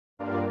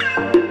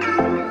What's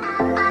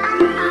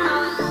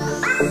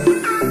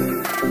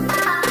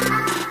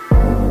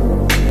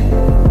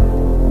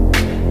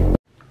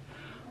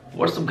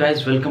up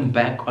guys, welcome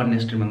back on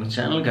Shinecon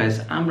channel.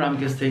 Guys, I'm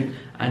MR.RK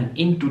and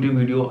in today's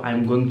video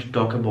I'm going to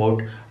talk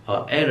about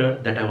error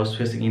that I was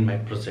facing in my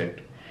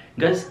project.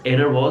 Guys,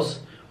 error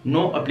was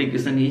no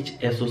application is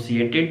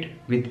associated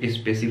with a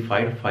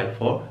specified file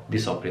for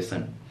this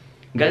operation.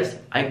 Guys,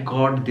 I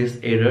got this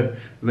error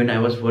when I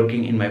was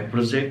working in my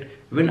project,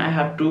 when I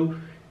have to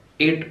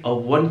add a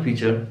one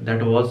feature,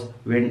 that was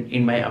when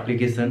in my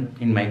application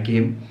in my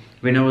game,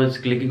 when I was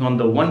clicking on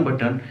the one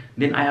button,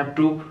 then I have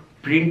to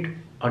print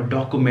a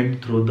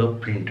document through the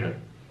printer.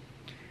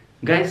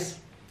 Guys,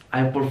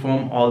 I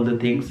perform all the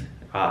things.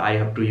 I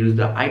have to use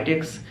the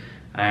itext,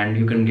 and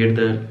you can get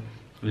the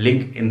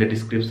link in the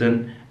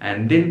description.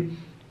 And then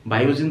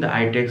by using the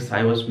itext,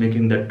 I was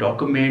making the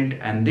document,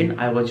 and then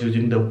I was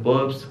using the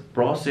verbs,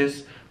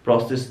 process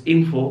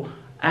info,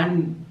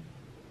 and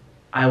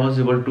I was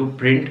able to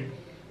print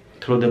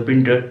through the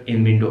printer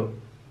in Windows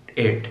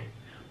 8.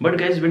 But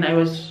guys, when I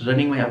was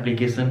running my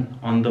application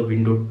on the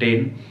Windows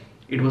 10,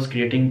 it was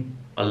creating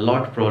a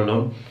lot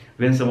problem.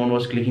 When someone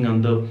was clicking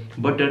on the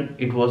button,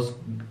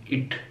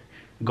 it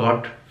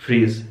got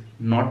freeze.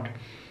 No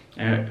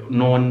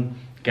one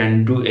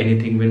can do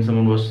anything. When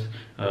someone was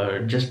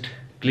just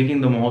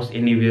clicking the mouse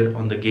anywhere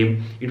on the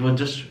game, it was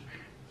just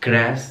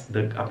crash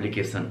the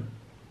application.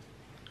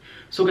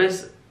 So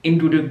guys, in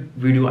today's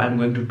video I'm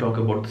going to talk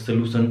about the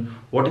solution.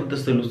 What is the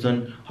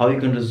solution? How you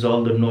can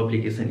resolve the no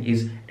application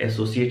is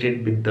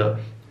associated with the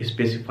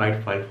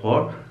specified file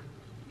for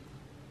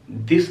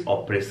this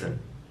operation.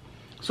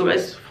 So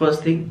guys,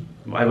 first thing,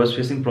 I was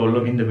facing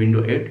problem in the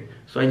Windows 8,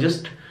 so I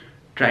just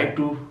tried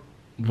to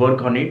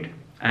work on it,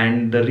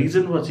 and the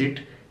reason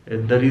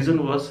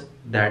was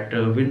that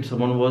when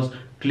someone was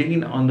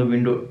clicking on the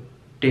Windows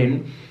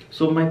 10,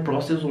 so my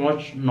process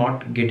was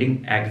not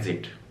getting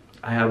exit.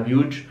 I have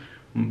used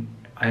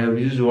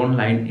one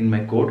line in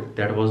my code,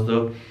 that was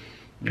the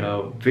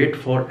wait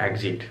for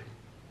exit.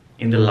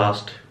 In the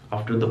last,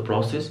 after the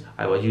process,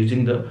 I was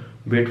using the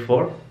wait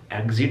for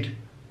exit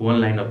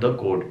one line of the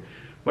code.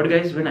 But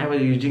guys, when I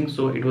was using,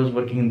 so it was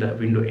working in the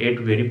Windows 8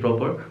 very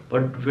proper,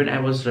 but when I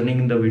was running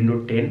in the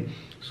Windows 10,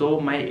 so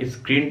my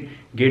screen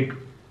get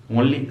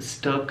only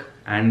stuck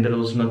and there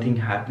was nothing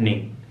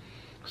happening.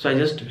 So I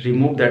just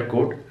removed that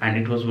code and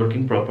it was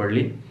working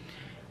properly.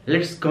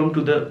 Let's come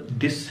to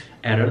this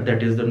error,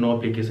 that is the no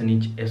application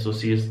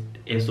is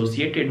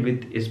associated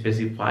with a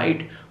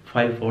specified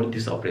file for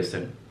this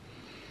operation.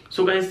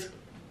 So guys,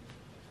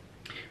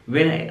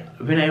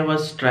 when I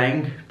was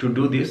trying to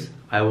do this,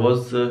 I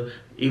was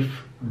if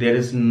there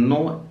is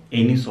no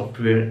any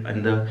software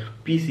in the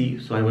PC,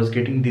 so I was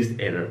getting this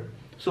error.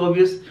 So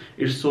obvious,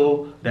 it's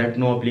so that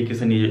no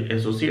application is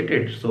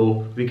associated,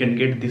 so we can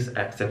get this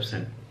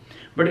exception.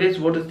 But guys,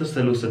 what is the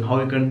solution?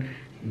 How you can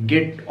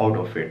get out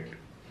of it?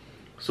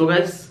 So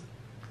guys,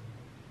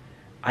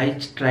 I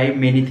try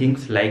many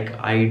things, like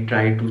I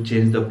try to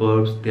change the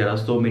verbs. There are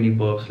so many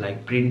verbs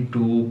like print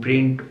to,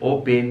 print,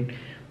 open,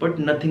 but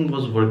nothing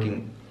was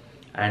working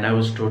and I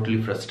was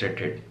totally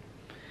frustrated.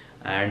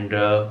 And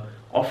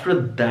after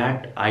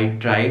that I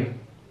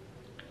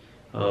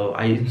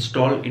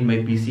installed in my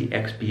PC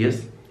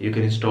XPS. You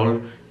can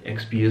install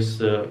XPS,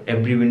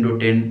 every Windows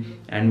 10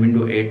 and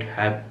Windows 8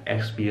 have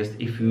XPS.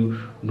 If you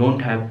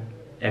don't have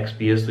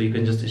XPS, so you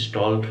can just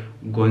install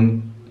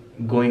going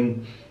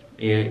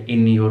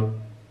in your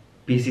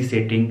PC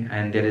setting,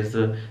 and there is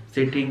a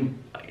setting,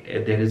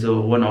 there is a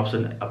one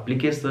option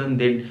application,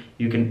 then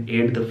you can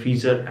add the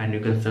feature and you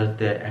can search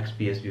the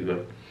XPS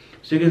viewer.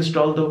 So you can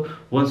install the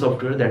one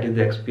software, that is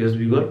the XPS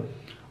viewer.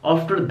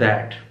 After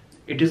that,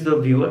 it is the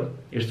viewer,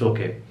 it's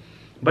okay.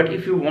 But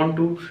if you want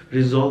to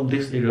resolve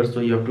this error, so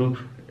you have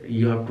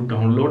to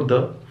download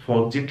the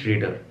Fogjet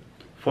reader.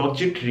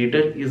 Fogjet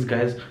reader is,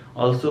 guys,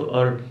 also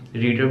a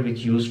reader which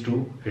used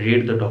to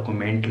read the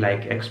document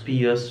like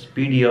XPS,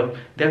 PDF.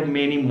 There are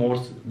many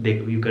more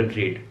you can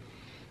read.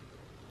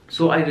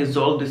 So I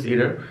resolved this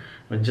error,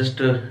 just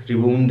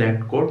removing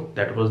that code,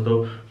 that was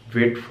the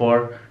wait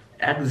for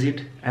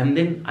exit, and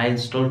then I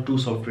installed two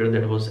software,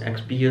 that was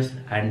XPS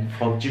and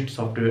Fogjet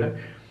software,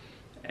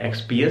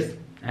 XPS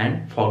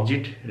and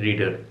Fogjet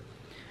reader.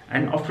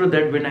 And after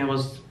that, when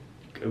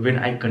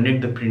I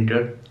connect the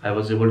printer, I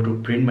was able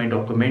to print my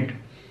document.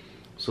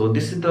 So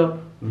this is the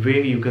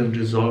way you can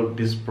resolve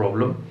this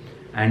problem.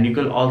 And you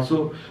can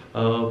also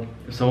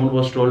someone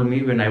was told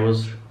me when I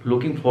was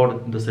looking for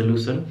the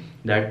solution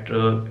that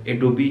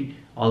Adobe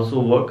also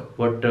work,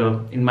 but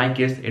in my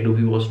case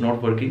Adobe was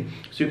not working.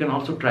 So you can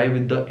also try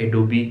with the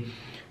Adobe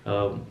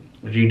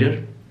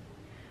reader,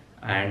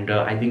 and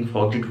I think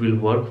Fogjet will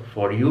work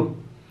for you.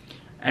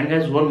 And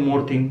guys, one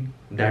more thing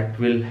that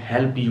will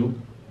help you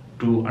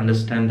to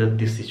understand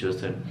this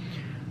situation.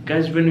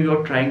 Guys, when you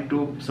are trying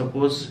to,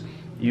 suppose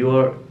you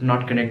are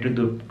not connected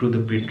to the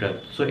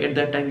printer, so at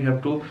that time you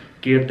have to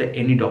create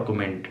any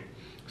document.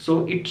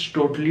 So it's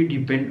totally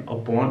depend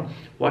upon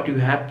what you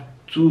have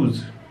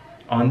choose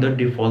on the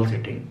default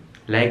setting.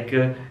 Like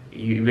when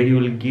you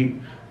will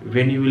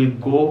when you will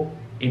go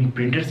in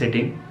printer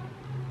setting,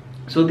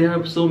 so there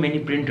are so many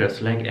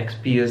printers like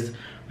XPS,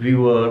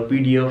 viewer,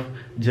 PDF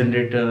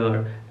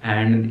generator,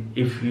 and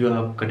if you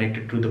are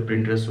connected to the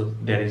printer, so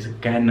there is a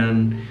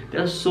Canon,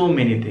 there are so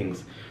many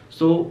things.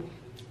 So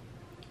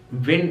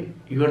when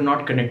you are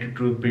not connected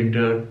to a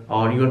printer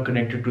or you are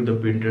connected to the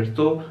printer,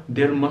 so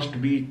there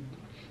must be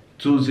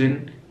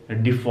chosen a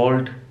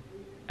default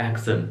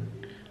action.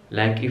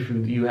 Like if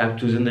you have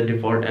chosen the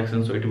default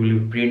action, so it will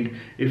print.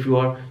 If you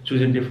are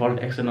choosing default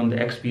action on the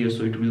XPS,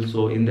 so it will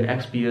show in the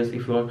XPS.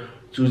 If you are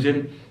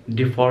choosing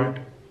default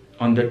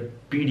on the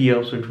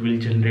PDF, so it will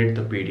generate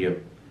the PDF.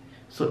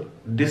 So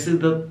this is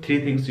the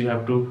three things you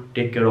have to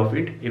take care of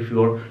it. If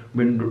you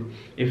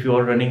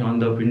are running on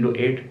the Windows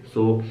 8,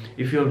 so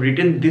if you have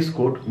written this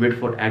code, wait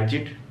for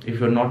exit. If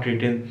you are not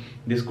written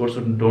this code,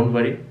 so don't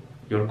worry,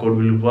 your code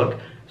will work.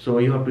 So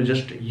you have to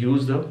just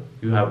use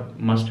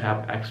must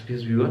have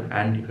XPS viewer,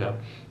 and you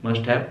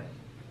must have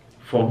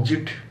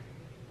Fogjet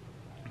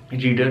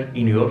reader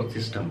in your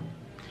system.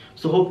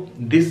 So hope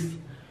this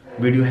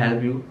video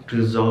help you to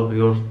resolve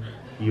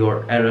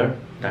your error,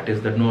 that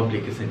is that no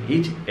application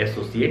is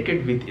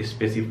associated with a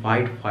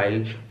specified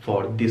file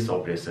for this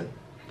operation.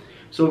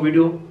 So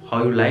video,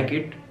 how you like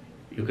it,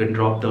 you can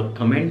drop the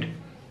comment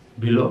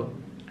below,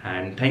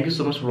 and thank you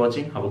so much for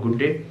watching. Have a good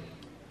day,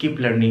 keep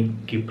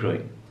learning, keep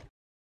growing.